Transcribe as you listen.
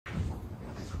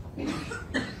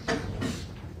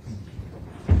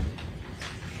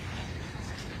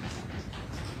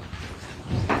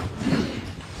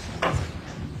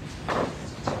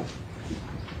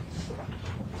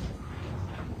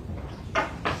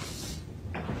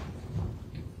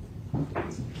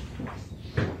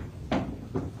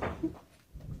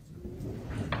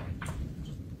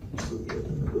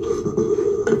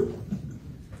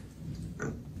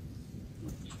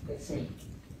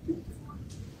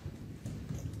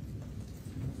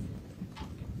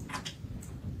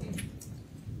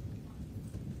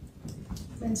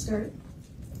And start.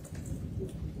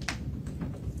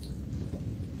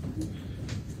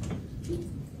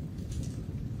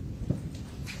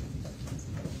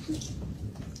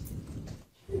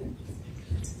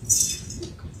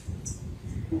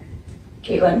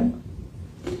 Kaitlin,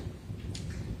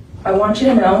 I want you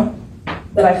to know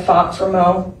that I fought for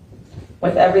Mo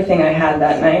with everything I had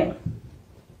that night.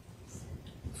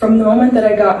 From the moment that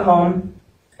I got home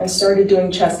and started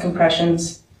doing chest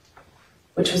compressions,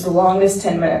 which was the longest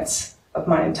 10 minutes of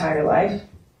my entire life,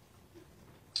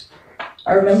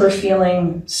 I remember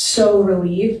feeling so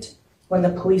relieved when the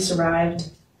police arrived,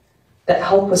 that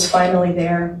help was finally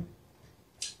there,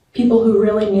 people who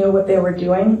really knew what they were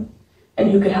doing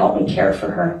and who could help me care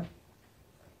for her.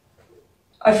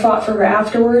 I fought for her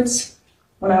afterwards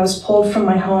when I was pulled from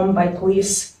my home by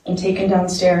police and taken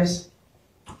downstairs.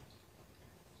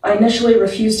 I initially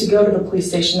refused to go to the police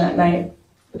station that night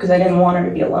because I didn't want her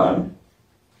to be alone.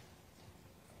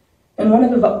 In one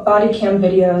of the body cam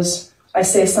videos, I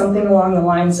say something along the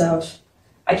lines of,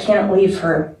 "I can't leave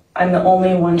her. I'm the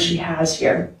only one she has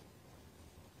here."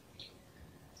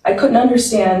 I couldn't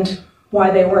understand why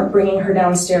they weren't bringing her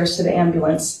downstairs to the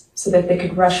ambulance so that they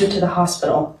could rush her to the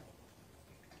hospital.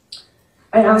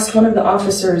 I asked one of the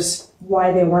officers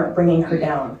why they weren't bringing her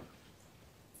down.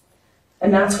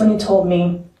 And that's when he told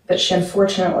me that she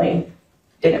unfortunately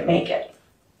didn't make it.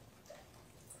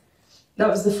 That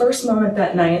was the first moment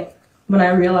that night when I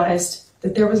realized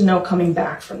that there was no coming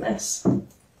back from this.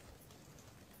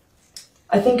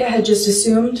 I think I had just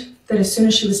assumed that as soon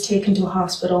as she was taken to a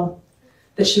hospital,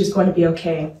 that she was going to be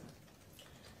okay.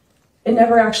 It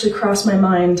never actually crossed my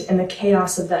mind in the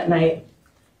chaos of that night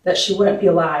that she wouldn't be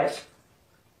alive,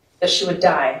 that she would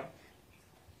die,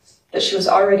 that she was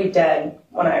already dead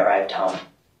when I arrived home.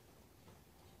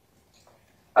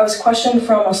 I was questioned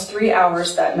for almost 3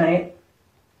 hours that night.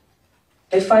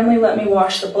 They finally let me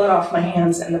wash the blood off my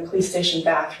hands in the police station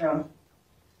bathroom.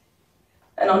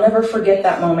 And I'll never forget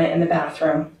that moment in the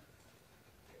bathroom.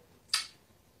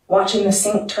 Watching the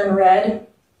sink turn red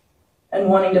and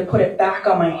wanting to put it back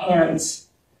on my hands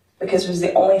because it was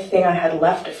the only thing I had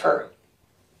left of her.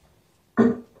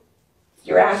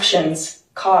 Your actions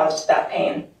caused that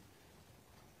pain.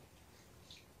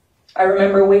 I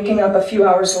remember waking up a few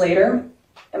hours later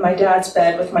in my dad's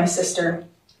bed with my sister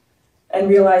and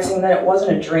realizing that it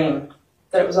wasn't a dream,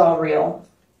 that it was all real.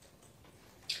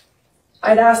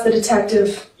 I'd asked the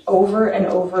detective over and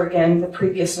over again the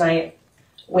previous night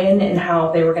when and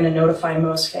how they were going to notify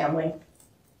Mo's family.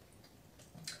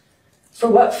 For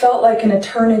what felt like an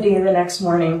eternity the next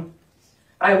morning,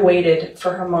 I waited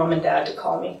for her mom and dad to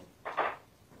call me.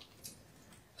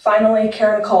 Finally,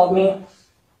 Karen called me,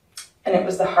 and it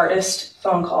was the hardest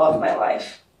phone call of my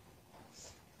life.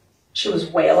 She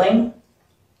was wailing,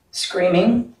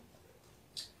 screaming.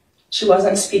 She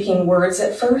wasn't speaking words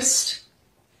at first.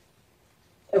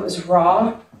 It was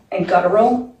raw and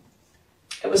guttural.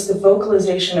 It was the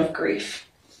vocalization of grief.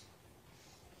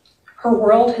 Her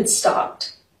world had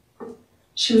stopped.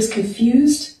 She was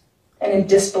confused and in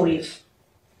disbelief.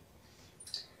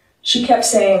 She kept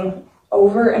saying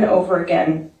over and over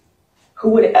again, "Who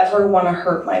would ever want to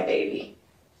hurt my baby?"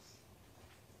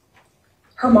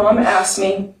 Her mom asked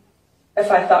me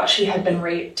if I thought she had been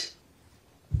raped.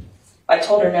 I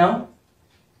told her no.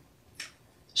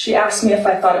 She asked me if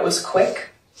I thought it was quick.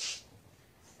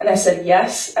 And I said,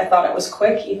 yes, I thought it was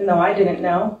quick, even though I didn't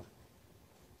know.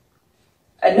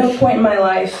 At no point in my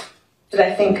life did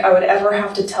I think I would ever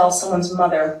have to tell someone's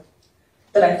mother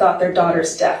that I thought their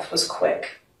daughter's death was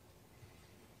quick.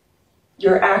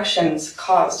 Your actions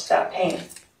caused that pain.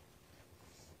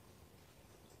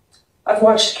 I've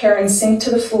watched Karen sink to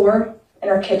the floor in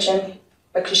her kitchen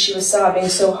because she was sobbing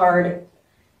so hard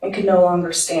and could no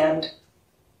longer stand.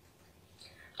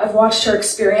 I've watched her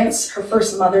experience her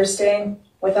first Mother's Day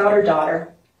without her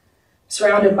daughter,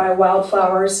 surrounded by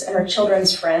wildflowers and her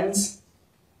children's friends.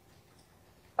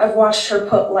 I've watched her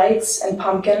put lights and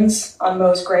pumpkins on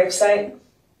Mo's gravesite.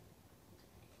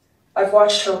 I've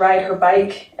watched her ride her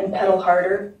bike and pedal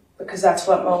harder because that's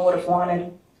what Mo would have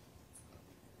wanted.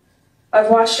 I've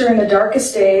watched her in the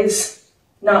darkest days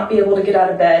not be able to get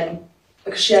out of bed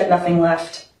because she had nothing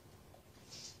left.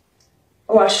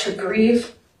 I watched her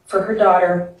grieve for her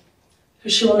daughter, who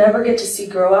she will never get to see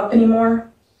grow up anymore,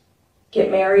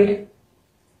 get married,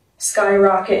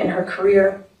 skyrocket in her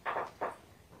career,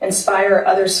 inspire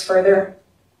others further,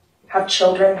 have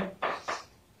children.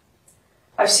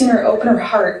 I've seen her open her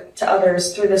heart to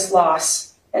others through this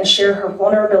loss and share her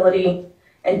vulnerability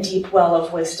and deep well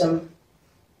of wisdom.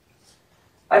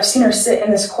 I've seen her sit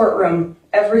in this courtroom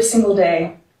every single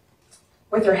day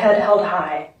with her head held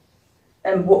high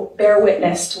and bear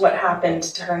witness to what happened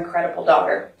to her incredible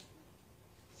daughter.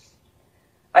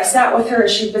 I sat with her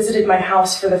as she visited my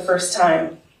house for the first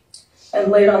time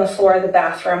and laid on the floor of the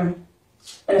bathroom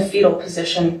in a fetal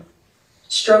position,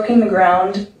 stroking the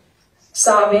ground,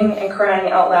 sobbing and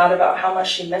crying out loud about how much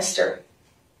she missed her.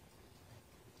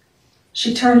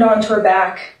 She turned onto her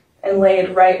back and laid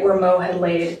right where Mo had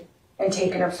laid and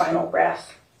taken her final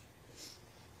breath.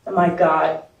 And my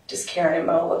God, does Karen and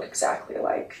Mo look exactly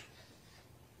alike.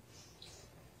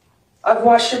 I've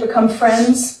watched her become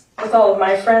friends with all of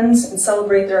my friends and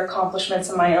celebrate their accomplishments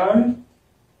and my own.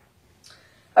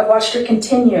 I've watched her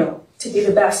continue to be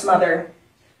the best mother,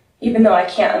 even though I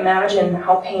can't imagine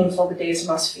how painful the days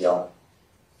must feel.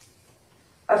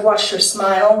 I've watched her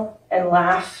smile and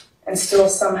laugh and still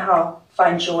somehow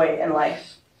find joy in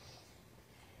life.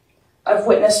 I've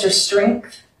witnessed her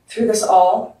strength through this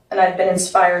all, and I've been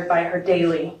inspired by her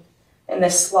daily in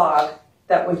this slog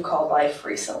that we've called life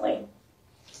recently.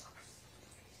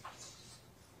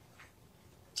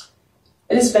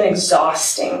 It has been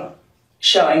exhausting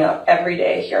showing up every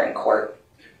day here in court,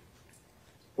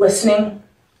 listening,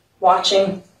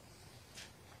 watching,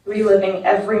 reliving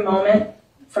every moment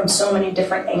from so many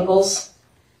different angles.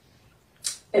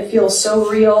 It feels so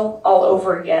real all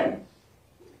over again.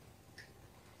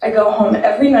 I go home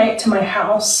every night to my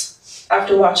house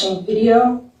after watching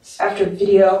video after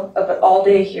video of it all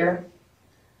day here,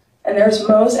 and there's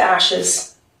Mo's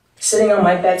ashes sitting on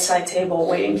my bedside table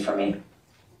waiting for me.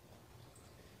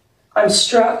 I'm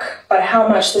struck by how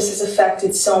much this has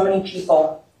affected so many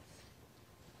people.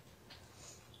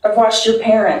 I've watched your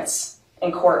parents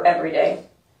in court every day,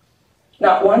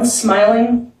 not once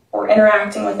smiling or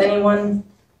interacting with anyone,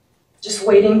 just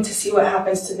waiting to see what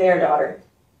happens to their daughter.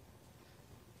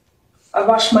 I've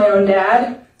watched my own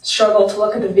dad struggle to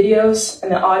look at the videos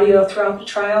and the audio throughout the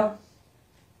trial.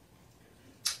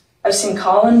 I've seen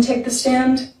Colin take the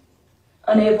stand,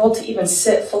 unable to even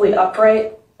sit fully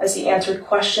upright as he answered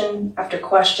question after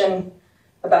question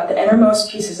about the innermost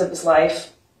pieces of his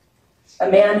life, a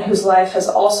man whose life has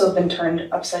also been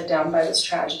turned upside down by this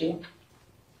tragedy.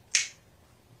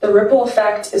 The ripple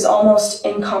effect is almost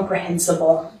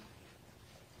incomprehensible.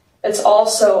 It's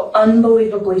also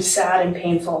unbelievably sad and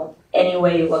painful any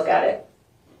way you look at it.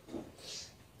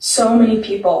 So many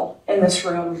people in this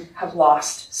room have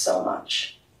lost so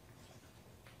much.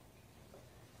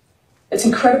 It's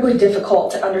incredibly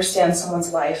difficult to understand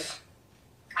someone's life,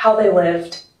 how they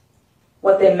lived,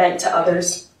 what they meant to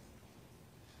others.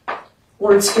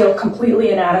 Words feel completely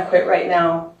inadequate right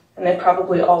now, and they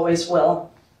probably always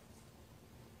will.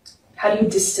 How do you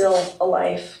distill a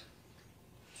life?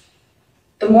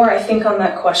 The more I think on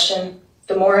that question,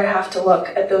 the more I have to look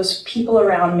at those people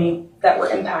around me that were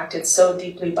impacted so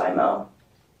deeply by Mo.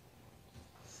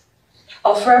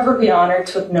 I'll forever be honored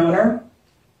to have known her,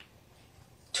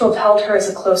 to have held her as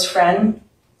a close friend,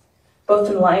 both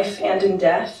in life and in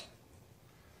death.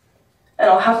 And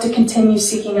I'll have to continue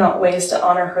seeking out ways to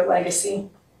honor her legacy.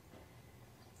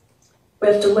 We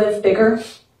have to live bigger,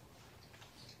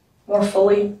 more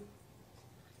fully,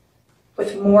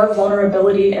 with more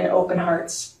vulnerability and open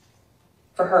hearts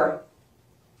for her.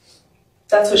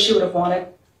 That's what she would have wanted.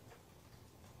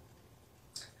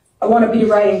 I want to be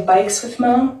riding bikes with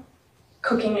Mo,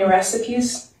 cooking new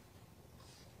recipes,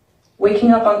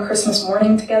 waking up on Christmas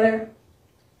morning together,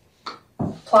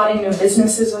 plotting new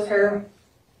businesses with her,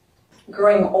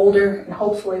 growing older and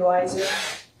hopefully wiser,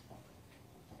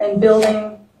 and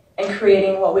building and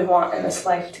creating what we want in this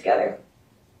life together.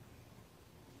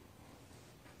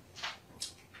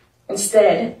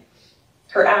 Instead,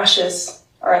 her ashes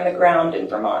are in the ground in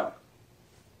Vermont.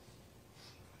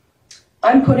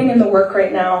 I'm putting in the work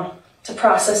right now to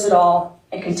process it all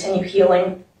and continue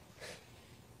healing.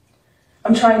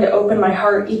 I'm trying to open my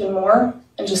heart even more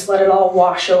and just let it all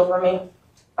wash over me.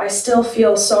 I still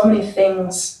feel so many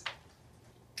things.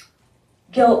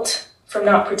 Guilt for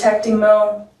not protecting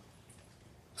Mo,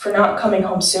 for not coming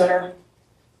home sooner.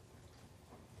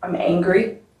 I'm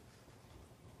angry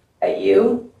at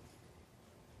you,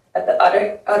 at the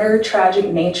utter tragic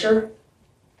nature,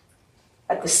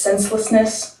 at the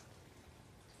senselessness,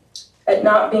 at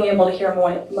not being able to hear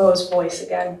Mo's voice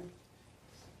again.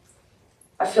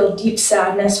 I feel deep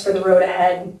sadness for the road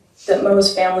ahead that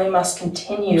Mo's family must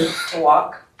continue to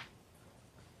walk.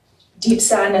 Deep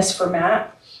sadness for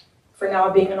Matt, for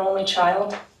now being an only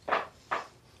child.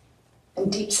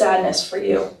 And deep sadness for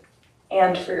you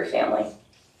and for your family.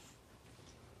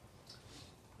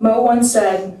 Mo once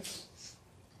said,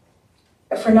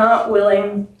 if we're not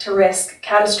willing to risk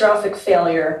catastrophic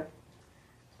failure,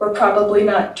 we're probably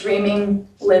not dreaming,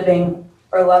 living,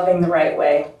 or loving the right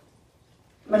way.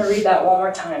 I'm going to read that one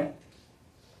more time.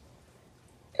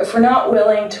 If we're not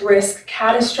willing to risk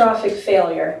catastrophic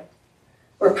failure,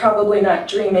 we're probably not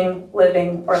dreaming,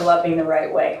 living, or loving the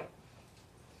right way.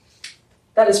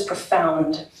 That is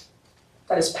profound.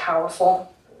 That is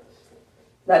powerful.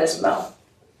 That is Mo.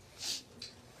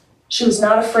 She was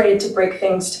not afraid to break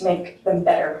things to make them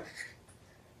better.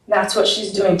 That's what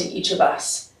she's doing to each of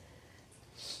us.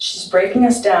 She's breaking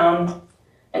us down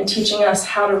and teaching us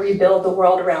how to rebuild the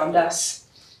world around us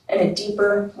in a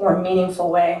deeper, more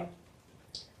meaningful way.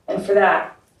 And for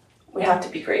that, we have to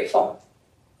be grateful.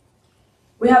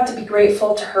 We have to be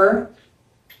grateful to her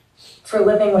for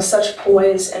living with such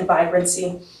poise and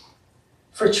vibrancy,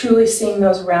 for truly seeing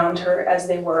those around her as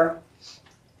they were,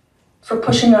 for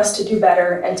pushing us to do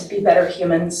better and to be better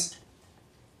humans.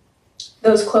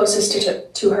 Those closest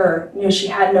to her knew she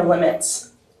had no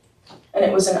limits, and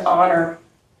it was an honor,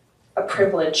 a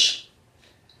privilege,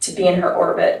 to be in her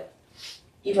orbit,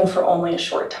 even for only a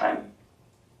short time.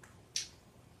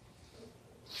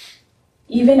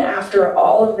 Even after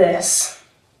all of this,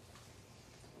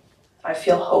 I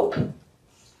feel hope.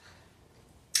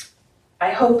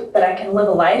 I hope that I can live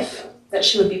a life that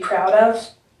she would be proud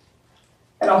of,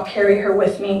 and I'll carry her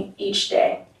with me each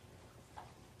day.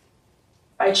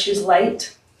 I choose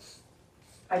light,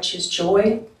 I choose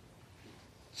joy,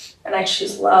 and I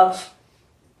choose love.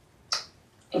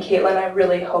 And Kaitlin, I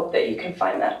really hope that you can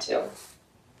find that too.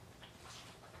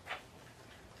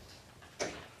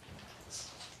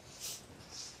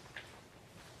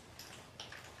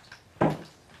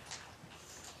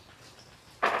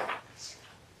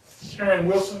 Karen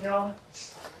Wilson, y'all.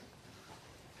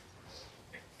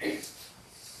 I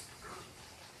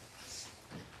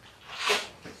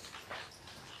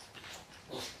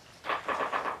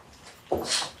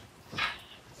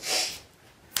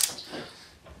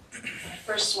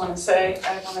first want to say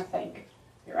I want to thank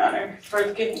Your Honor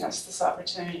for giving us this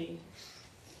opportunity.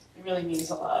 It really means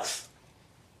a lot.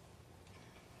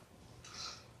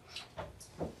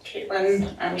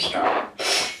 Kaitlin Armstrong.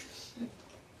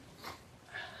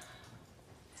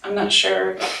 I'm not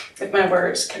sure if my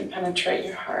words can penetrate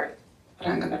your heart, but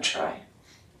I'm going to try.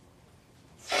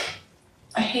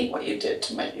 I hate what you did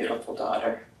to my beautiful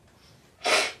daughter.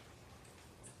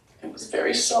 It was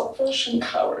very selfish and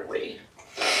cowardly,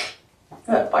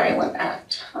 that violent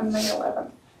act on May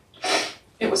 11th.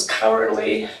 It was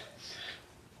cowardly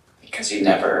because you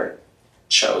never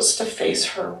chose to face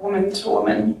her woman to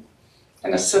woman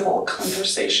in a civil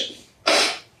conversation.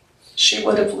 She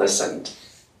would have listened.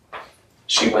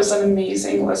 She was an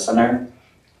amazing listener.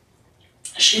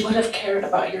 She would have cared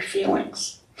about your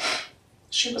feelings.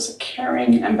 She was a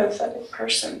caring, empathetic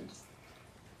person.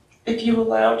 If you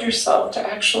allowed yourself to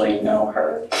actually know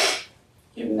her,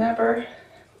 you never,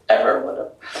 ever would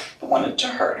have wanted to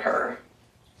hurt her.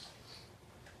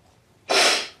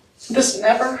 This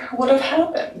never would have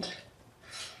happened.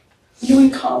 You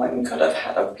and Colin could have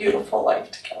had a beautiful life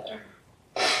together.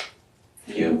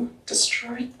 You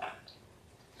destroyed that.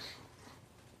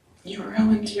 You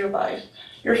ruined your life,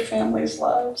 your family's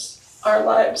lives, our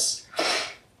lives,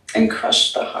 and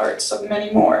crushed the hearts of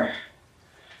many more.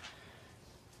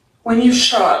 When you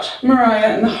shot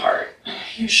Mariah in the heart,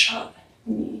 you shot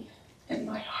me in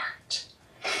my heart.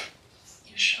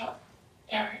 You shot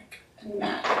Eric and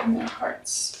Matt in their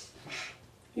hearts.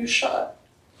 You shot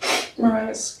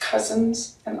Mariah's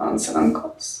cousins and aunts and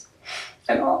uncles,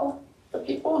 and all the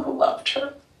people who loved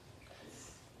her,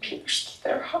 pierced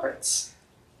their hearts.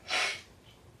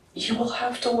 You will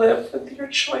have to live with your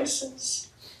choices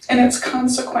and its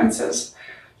consequences,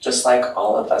 just like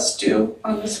all of us do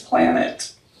on this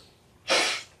planet.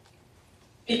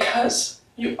 Because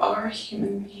you are a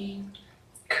human being,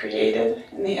 created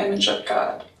in the image of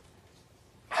God.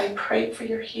 I pray for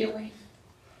your healing.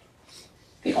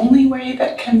 The only way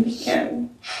that can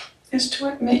begin is to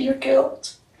admit your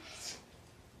guilt,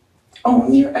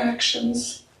 own your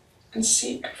actions, and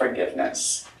seek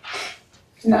forgiveness.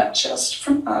 Not just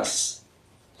from us,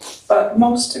 but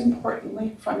most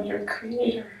importantly from your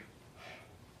Creator.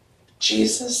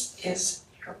 Jesus is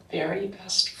your very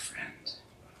best friend.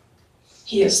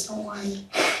 He is the one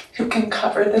who can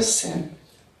cover this sin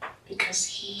because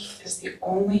he is the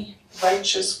only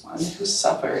righteous one who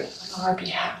suffered on our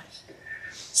behalf,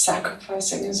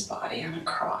 sacrificing his body on a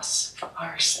cross for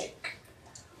our sake.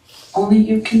 Only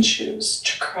you can choose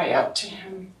to cry out to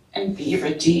him and be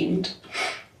redeemed.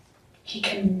 He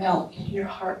can melt your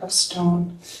heart of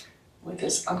stone with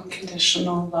his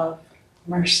unconditional love,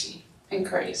 mercy, and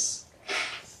grace.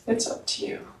 It's up to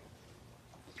you.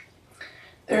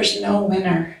 There's no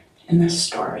winner in this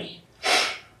story.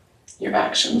 Your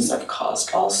actions have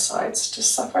caused all sides to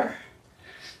suffer.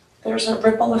 There's a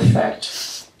ripple effect,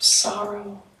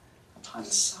 sorrow upon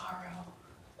sorrow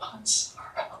upon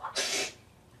sorrow.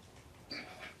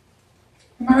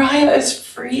 Mariah is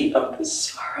free of the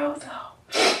sorrow,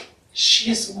 though.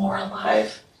 She is more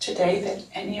alive today than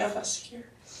any of us here.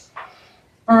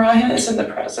 Mariah is in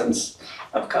the presence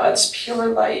of God's pure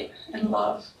light and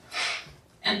love,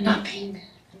 and nothing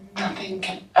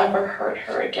can ever hurt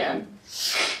her again.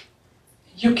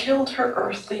 You killed her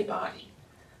earthly body,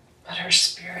 but her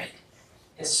spirit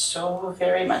is so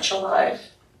very much alive,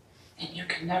 and you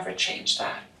can never change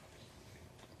that.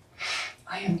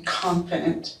 I am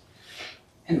confident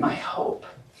in my hope.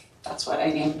 That's what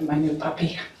I named my new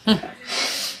puppy.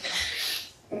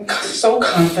 I'm so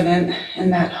confident in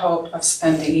that hope of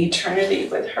spending eternity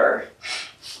with her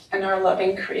and our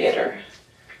loving Creator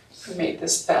who made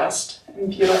this vast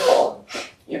and beautiful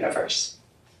universe.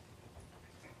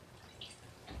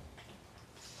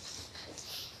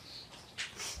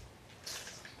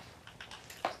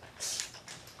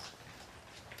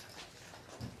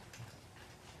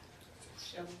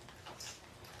 Thank you.